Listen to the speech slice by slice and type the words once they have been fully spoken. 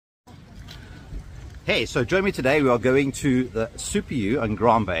Hey, so join me today. We are going to the Super U on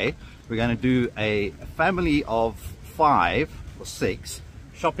Grand Bay. We're going to do a family of 5 or 6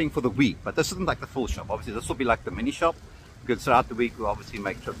 shopping for the week, but this isn't like the full shop. Obviously this will be like the mini shop, because throughout the week we'll obviously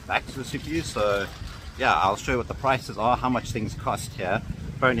make trips back to the Super U. So yeah, I'll show you what the prices are, how much things cost here.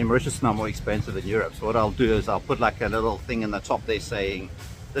 Apparently Mauritius is now more expensive than Europe, so what I'll do is I'll put like a little thing in the top there saying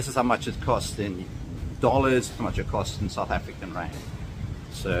this is how much it costs in dollars, how much it costs in South African rand.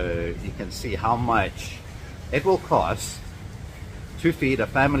 So you can see how much it will cost to feed a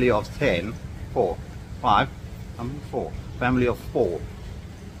family of 4 family of 4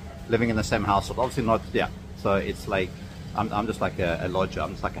 living in the same household. Obviously not, yeah, so it's like I'm just like a lodger,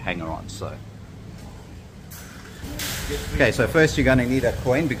 I'm just like a hanger-on. So okay, so first you're going to need a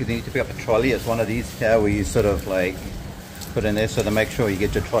coin, because you need to pick up a trolley. It's one of these here where you sort of like put in there, so to make sure you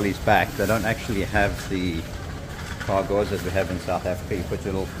get your trolleys back. They don't actually have the cargoes that we have in South Africa. You put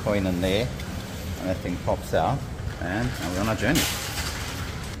your little coin in there and that thing pops out, and now we're on our journey.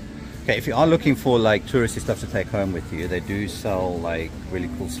 Okay, if you are looking for like touristy stuff to take home with you, they do sell like really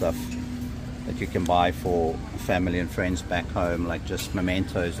cool stuff that you can buy for family and friends back home, like just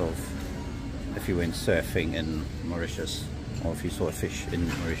mementos of if you went surfing in Mauritius or if you saw a fish in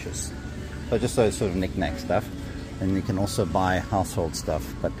Mauritius. So just those sort of knick-knack stuff. And you can also buy household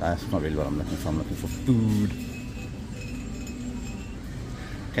stuff, but that's not really what I'm looking for. I'm looking for food.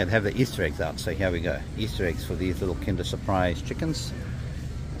 Okay, they have the Easter eggs out, so here we go. Easter eggs for these little Kinder Surprise chickens.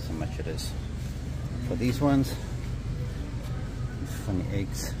 That's how much it is. For these ones, funny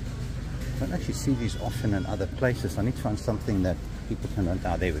eggs. I don't actually see these often in other places. I need to find something that people can...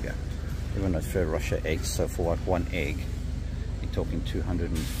 Ah, there we go. Everyone knows Russia eggs, so for what, 1 egg, you're talking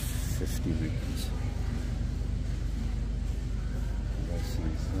 250 rupees. Those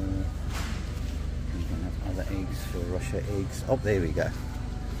things there. You can have other eggs for Russia eggs. Oh, there we go.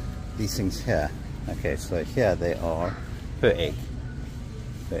 These things here. Okay, so here they are per egg.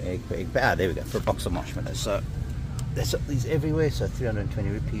 Per egg. Ah, there we go, for a box of marshmallows. So there's these everywhere, so 320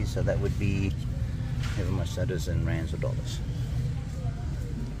 rupees, so that would be however much that is in rands or dollars.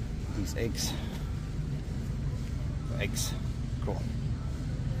 These eggs. Cool.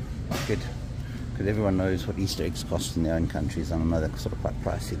 Good. Because everyone knows what Easter eggs cost in their own countries, and I know they're sort of quite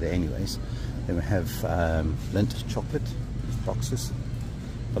pricey there anyways. Then we have Lindt chocolate boxes.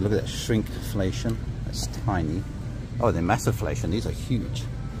 But look at that shrinkflation, that's tiny. Oh, they're massiveflation, these are huge.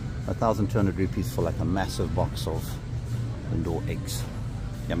 1,200 rupees for like a massive box of indoor eggs.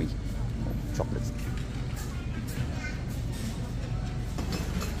 Yummy. Chocolates.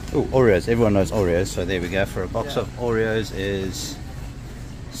 Oh, Oreos, everyone knows Oreos, so there we go. For a box of Oreos is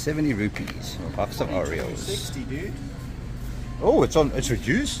 70 rupees. For a box of Oreos. 60, dude. Oh, it's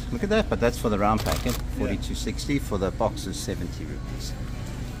reduced. Look at that, but that's for the round packet. 42.60. For the box is 70 rupees.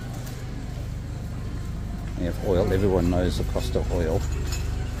 You have oil, everyone knows the cost of oil.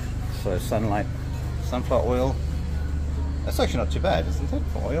 So sunflower oil, that's actually not too bad, isn't it,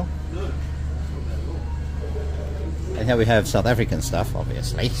 for oil? No. And here we have South African stuff,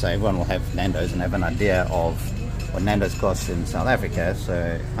 obviously, so everyone will have Nando's and have an idea of what Nando's costs in South Africa.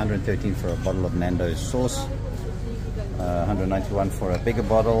 So 113 for a bottle of Nando's sauce, 191 for a bigger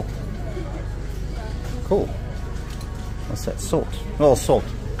bottle. Cool. What's that? Salt. Well, salt.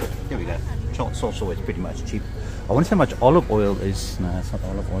 Here we go. Salt's always pretty much cheap. I wonder how much olive oil is. No, it's not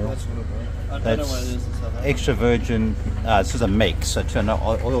olive oil. That's olive oil. I don't know what it is in South Africa. Extra virgin. This is a make. So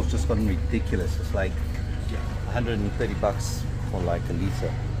oil's just gotten ridiculous. It's like 130 bucks for like a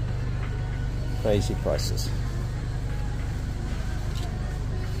litre. Crazy prices.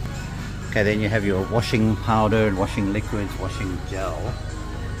 Okay, then you have your washing powder, washing liquids, washing gel.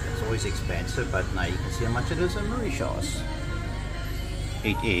 It's always expensive, but now you can see how much it is in Mauritius.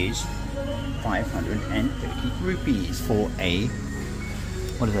 It is 530 rupees for a,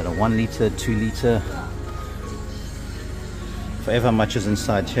 what is that, a 1 litre, 2 litre, for ever much is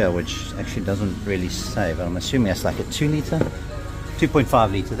inside here, which actually doesn't really say, but I'm assuming that's like a 2 litre,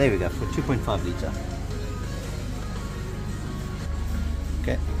 2.5 litre, there we go, for 2.5 litre.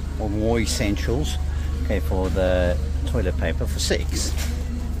 Okay, more essentials. Okay, for the toilet paper for 6,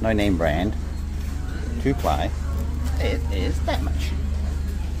 no name brand, 2-ply, it is that much.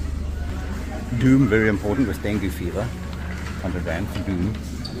 Doom, very important with dengue fever. 100 rand for Doom.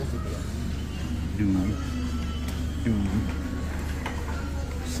 Doom.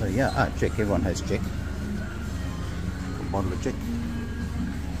 So yeah, Jack, everyone has Jack. A bottle of Jack.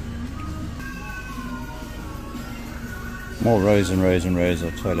 More rows and rows and rows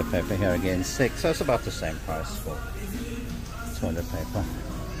of toilet paper here again. 6, so it's about the same price for toilet paper.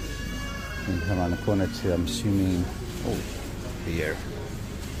 And around the corner too, I'm assuming, oh, beer.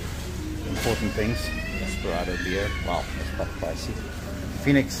 important things. Desperado beer. Wow, that's quite pricey.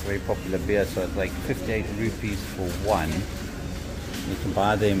 Phoenix, very popular beer, so it's like 58 rupees for one. You can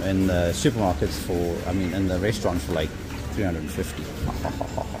buy them in the supermarkets for, I mean, in the restaurants for like 350.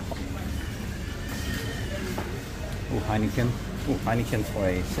 Oh, Heineken. Oh, Heineken for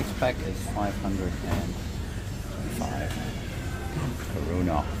a 6-pack is 525.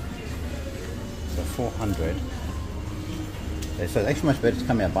 Corona. So 400. So it's actually much better to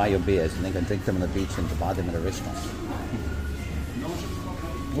come here and buy your beers and then go drink them on the beach than to buy them at a restaurant.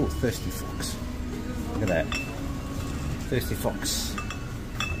 Oh, Thirsty Fox. Look at that. Thirsty Fox.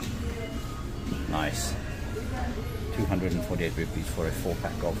 Nice. 248 rupees for a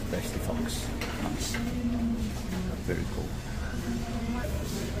 4-pack of Thirsty Fox. Nice. Very cool.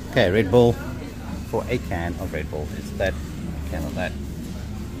 Okay, Red Bull for a can of Red Bull. It's that can of that.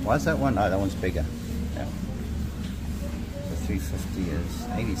 Why is that one? Oh, that one's bigger. Yeah. So 350 is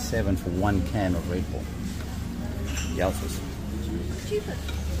 87 for one can of Red Bull. Yelpers. Cheaper.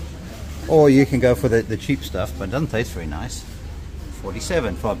 Or you can go for the cheap stuff, but it doesn't taste very nice.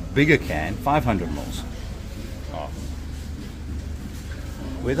 47 for a bigger can, 500 mils. Oh.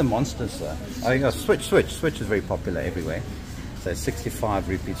 Where are the monsters though? Oh, you got Switch. Switch is very popular everywhere. So 65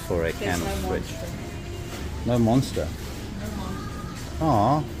 rupees for a can of Switch. No Monster.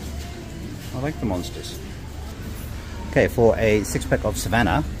 Ah, I like the Monsters. Okay, for a 6-pack of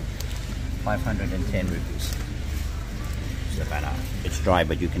Savannah, 510 rupees. Savannah. It's dry,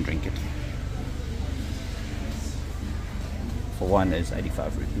 but you can drink it. For one is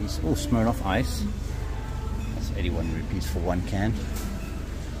 85 rupees. Oh, Smirnoff Ice. That's 81 rupees for one can.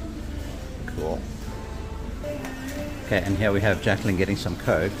 Cool. Okay, and here we have Jacqueline getting some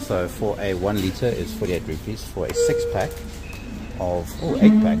Coke. So for a 1 litre is 48 rupees. For a 6-pack of, oh,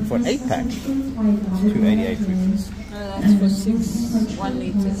 8-pack. For an 8-pack, it's 288 rupees. That's for 1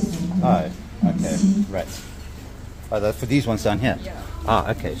 litre. Oh, okay, right. Oh, that's for these ones down here? Yeah. Ah,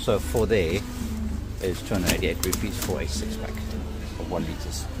 okay, so for there is 288 rupees for a 6-pack of 1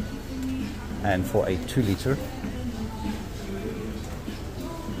 litres. And for a 2 litre,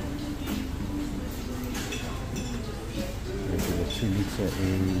 the 2 litre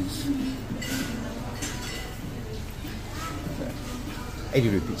is 80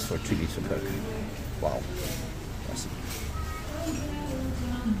 rupees for a 2 litre Coke. Wow. That's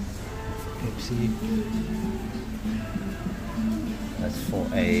Pepsi. That's for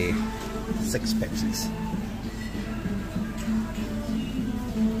a 6 Pepsis.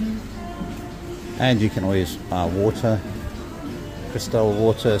 And you can always buy water, crystal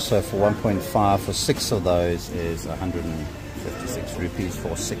water. So for 1.5 for 6 of those is 156 rupees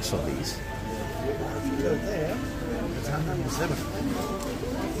for 6 of these.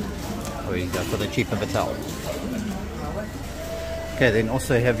 Or you go for the cheaper Batel. Okay, then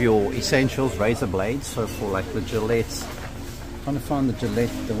also have your essentials, razor blades. So for like the Gillette, trying to find the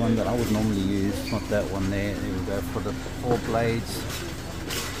Gillette, the one that I would normally use, not that one there. There we go for the 4 blades,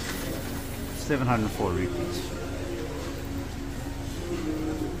 704 rupees.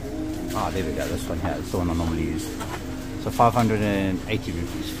 Ah, there we go, this one here, it's the one I normally use. So 580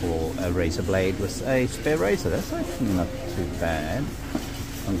 rupees for a razor blade with a spare razor. That's actually not too bad.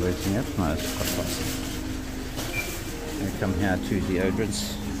 Converting it, no, it's quite pricey. We come here to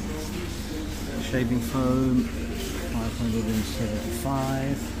deodorants. Shaving foam,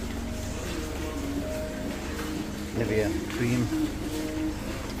 575. Nivea cream,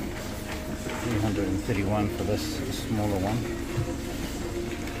 331 for this smaller one.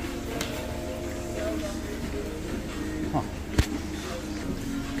 Oh.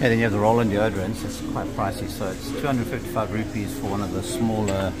 Okay, then you have the roll-on deodorants. It's quite pricey, so it's 255 rupees for one of the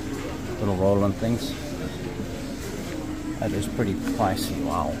smaller little roll-on things. That is pretty pricey.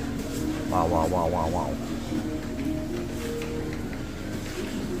 Wow. Wow, wow, wow, wow, wow.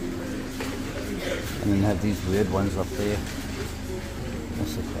 And then have these weird ones up there.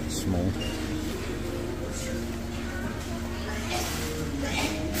 Also quite small.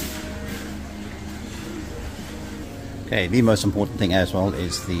 Okay, the most important thing as well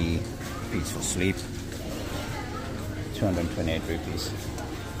is the Peaceful Sleep. 228 rupees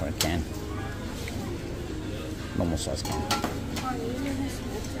for a can. Normal size can.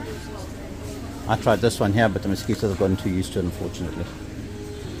 I tried this one here, but the mosquitoes have gotten too used to it, unfortunately.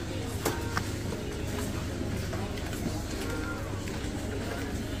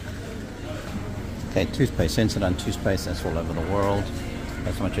 Okay, toothpaste, Sensodyne toothpaste, that's all over the world.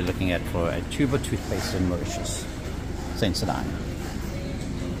 That's what you're looking at for a tube of toothpaste in Mauritius. Sensodyne.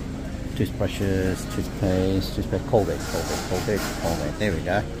 Toothbrushes, toothpaste, Colgate. There we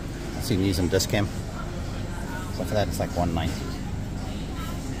go. I see these on discount. So for that it's like 190.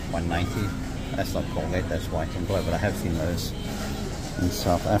 190. That's not Colgate, that's White and Glow, but I have seen those in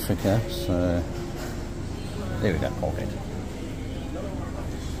South Africa. So there we go, Colgate.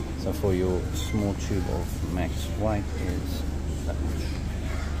 So for your small tube of Max White is that much.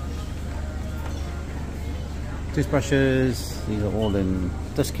 Toothbrushes, these are all in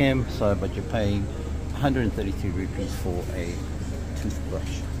discount, so but you're paying 133 rupees for a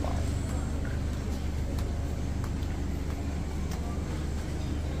toothbrush line.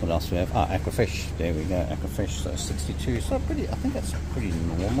 What else we have? Ah, Aquafish. There we go, Aquafish. So 62. So pretty. I think that's pretty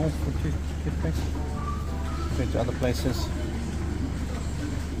normal for toothpaste compared to other places.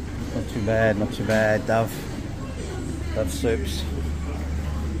 Not too bad. Not too bad. Dove soaps.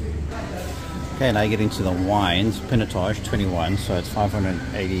 Okay, now you get into the wines. Pinotage 21. So it's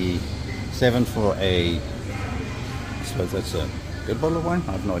 587 for a. I suppose that's a good bottle of wine.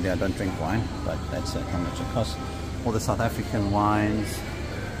 I have no idea. I don't drink wine, but that's how much it costs. All the South African wines.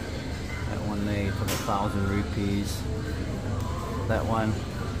 That one there for 1,000 rupees. That one,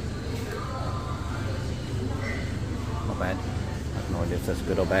 not bad. I have no idea if that's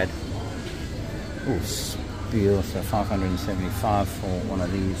good or bad. Oh, Spiel, so 575 for one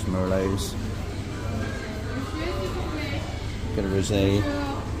of these Merlots. Get a rosé.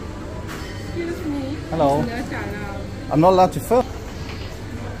 Hello. I'm not allowed to film.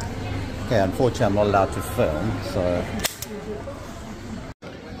 Okay, unfortunately I'm not allowed to film, so.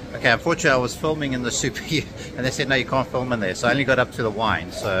 Okay, unfortunately I was filming in the super and they said no, you can't film in there, so I only got up to the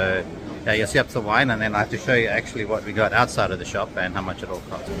wine. So yeah, you'll see up to the wine, and then I have to show you actually what we got outside of the shop and how much it all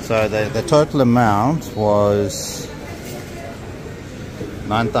cost. So the total amount was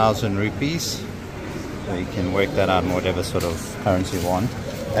 9,000 rupees. So you can work that out in whatever sort of currency you want.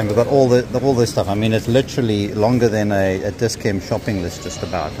 And we've got all this stuff. I mean, it's literally longer than a discount shopping list just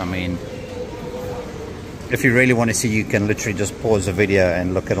about. I mean, if you really want to see, you can literally just pause the video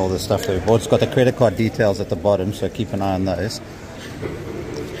and look at all the stuff that we bought. It's got the credit card details at the bottom, so keep an eye on those.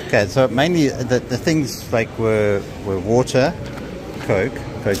 Okay, so mainly the things like were water, Coke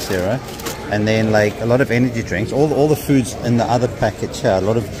Zero, and then like a lot of energy drinks, all the foods in the other package here, a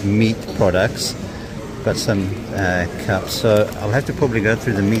lot of meat products. Got some cups, so I'll have to probably go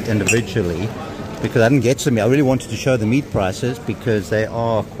through the meat individually because I didn't get to the meat. I really wanted to show the meat prices because they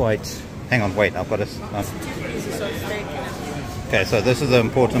are quite. Hang on, wait, I've got a. Okay, so this is the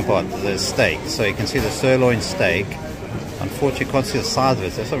important part, the steak. So you can see the sirloin steak. Unfortunately, you can't see the size of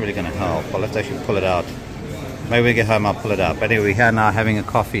it, so that's not really going to help. I'll have to actually pull it out. Maybe when we get home, I'll pull it out. But anyway, we're here now having a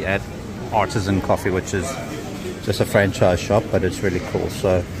coffee at Artisan Coffee, which is just a franchise shop, but it's really cool.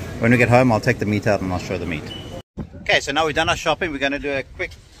 So when we get home, I'll take the meat out and I'll show the meat. Okay, so now we've done our shopping. We're going to do a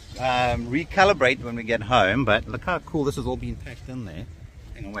quick recalibrate when we get home. But look how cool this has all been packed in there.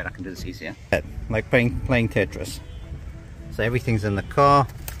 Hang on, wait, I can do this easier. Like playing Tetris. So everything's in the car.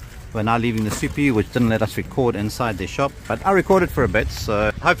 We're now leaving the super, which didn't let us record inside the shop, but I recorded for a bit,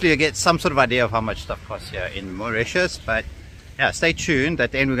 so hopefully you get some sort of idea of how much stuff costs here in Mauritius. But yeah, stay tuned.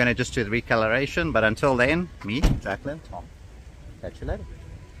 At the end we're going to just do the recalibration, but until then, me, Jacqueline, Tom, catch you later.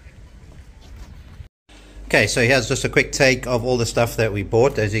 Okay, so here's just a quick take of all the stuff that we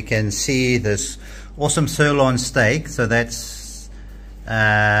bought. As you can see, this awesome sirloin steak, so that's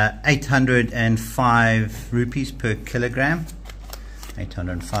 805 rupees per kilogram.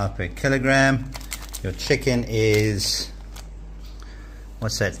 805 per kilogram. Your chicken is,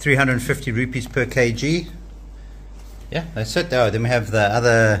 what's that, 350 rupees per kg. Yeah, that's it. Oh, then we have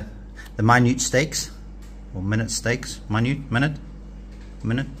the minute steaks, or minute steaks, minute,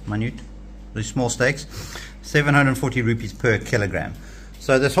 these small steaks, 740 rupees per kilogram.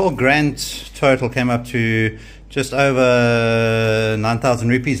 So this whole grand total came up to just over 9,000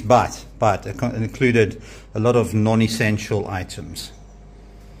 rupees, but it included a lot of non-essential items.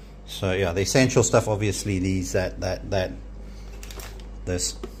 So yeah, the essential stuff, obviously these, this,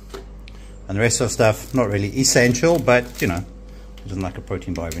 and the rest of the stuff not really essential, but you know, just like a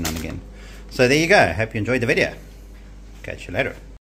protein bar every now and again. So there you go. Hope you enjoyed the video. Catch you later.